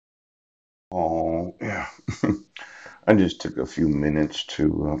I just took a few minutes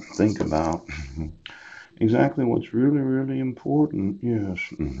to think about exactly what's really, really important. Yes.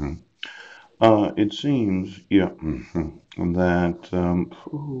 It seems, yeah, that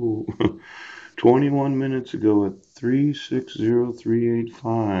 21 minutes ago at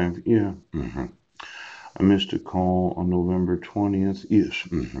 360-385, yeah, I missed a call on November 20th. Yes.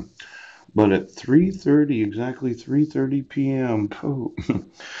 But at 3:30, exactly 3:30 p.m.,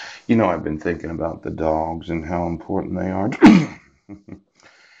 I've been thinking about the dogs and how important they are.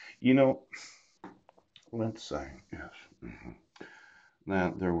 you know, let's say, yes,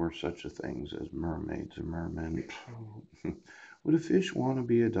 that there were such a things as mermaids and mermen. Would a fish want to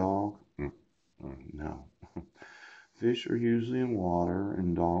be a dog? No. Fish are usually in water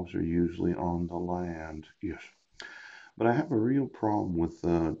and dogs are usually on the land. Yes. But I have a real problem with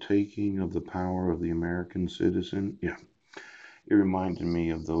the taking of the power of the American citizen. Yeah. It reminded me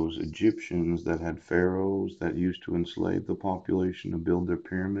of those Egyptians that had pharaohs that used to enslave the population to build their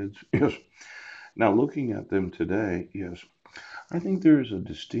pyramids. Yes. Now, looking at them today, yes, I think there is a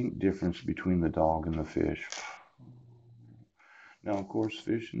distinct difference between the dog and the fish. Now, of course,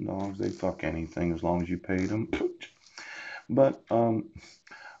 fish and dogs, they fuck anything as long as you pay them. But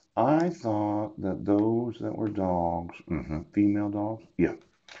I thought that those that were dogs, female dogs, yeah,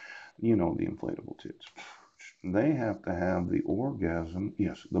 the inflatable tits, they have to have the orgasm,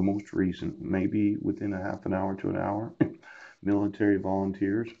 yes, the most recent, maybe within a half an hour to an hour. Military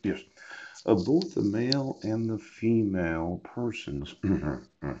volunteers, yes, of both the male and the female persons.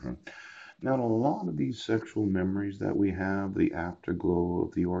 Now, a lot of these sexual memories that we have, the afterglow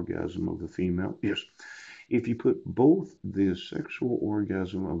of the orgasm of the female, yes, if you put both the sexual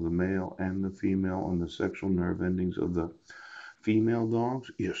orgasm of the male and the female on the sexual nerve endings of the female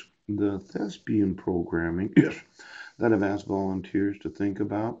dogs, yes, the thespian programming, yes, that I've asked volunteers to think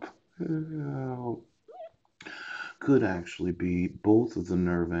about, uh, could actually be both of the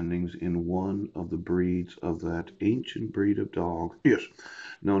nerve endings in one of the breeds of that ancient breed of dog, yes,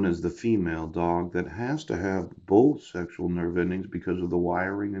 known as the female dog, that has to have both sexual nerve endings because of the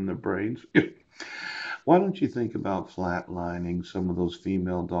wiring in their brains. Why don't you think about flatlining some of those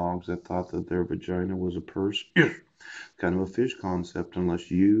female dogs that thought that their vagina was a purse? Yes. Kind of a fish concept,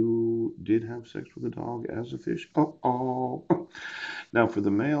 unless you did have sex with a dog as a fish. Oh. Now, for the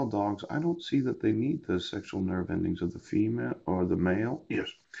male dogs, I don't see that they need the sexual nerve endings of the female or the male.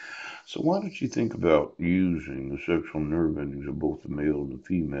 Yes. So why don't you think about using the sexual nerve endings of both the male and the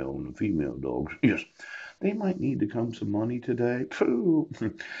female dogs? Yes. They might need to come some money today. Phew.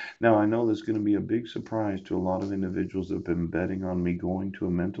 Now, I know there's going to be a big surprise to a lot of individuals that have been betting on me going to a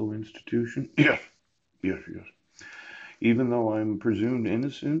mental institution. Yes. Yes. Even though I'm presumed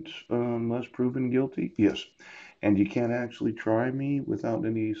innocent unless proven guilty? Yes. And you can't actually try me without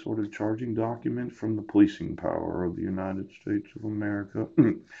any sort of charging document from the policing power of the United States of America.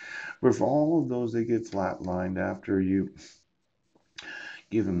 But for all of those, they get flatlined after you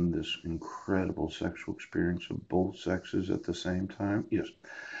give them this incredible sexual experience of both sexes at the same time. Yes.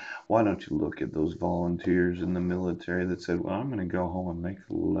 Why don't you look at those volunteers in the military that said, well, I'm going to go home and make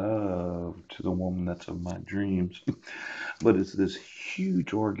love to the woman that's of my dreams. But it's this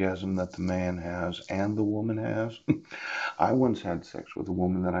huge orgasm that the man has and the woman has. I once had sex with a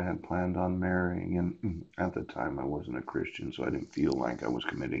woman that I had planned on marrying, and at the time I wasn't a Christian, so I didn't feel like I was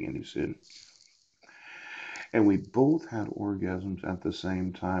committing any sin. And we both had orgasms at the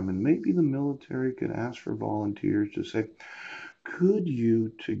same time, and maybe the military could ask for volunteers to say, could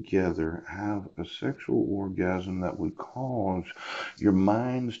you together have a sexual orgasm that would cause your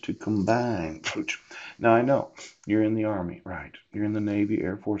minds to combine? Now, I know you're in the Army, right? You're in the Navy,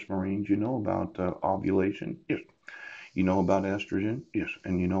 Air Force, Marines. You know about ovulation. Yes. You know about estrogen. Yes.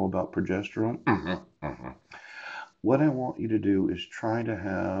 And you know about progesterone. What I want you to do is try to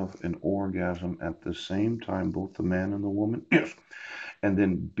have an orgasm at the same time, both the man and the woman. Yes. And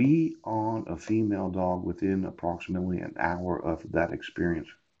then be on a female dog within approximately an hour of that experience.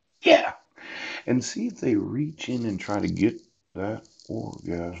 Yeah. And see if they reach in and try to get that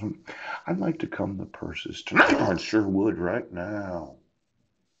orgasm. I'd like to come to purses tonight. I sure would right now.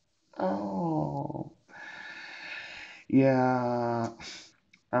 Oh, yeah.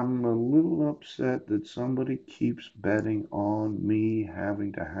 I'm a little upset that somebody keeps betting on me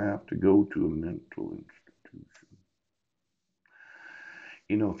having to have to go to a mental institution.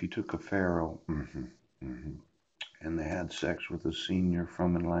 If you took a pharaoh and they had sex with a senior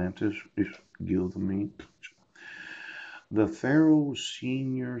from Atlantis, Gilgamesh, the pharaoh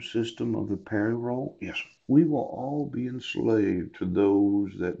senior system of the payroll, yes, we will all be enslaved to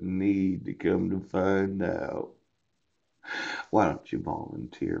those that need to come to find out. Why don't you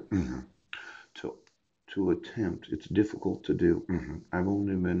volunteer to to attempt. It's difficult to do. I've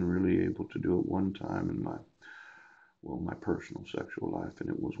only been really able to do it one time in my personal sexual life, and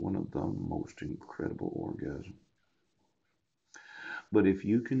it was one of the most incredible orgasms. But if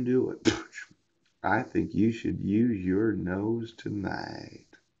you can do it, I think you should use your nose tonight.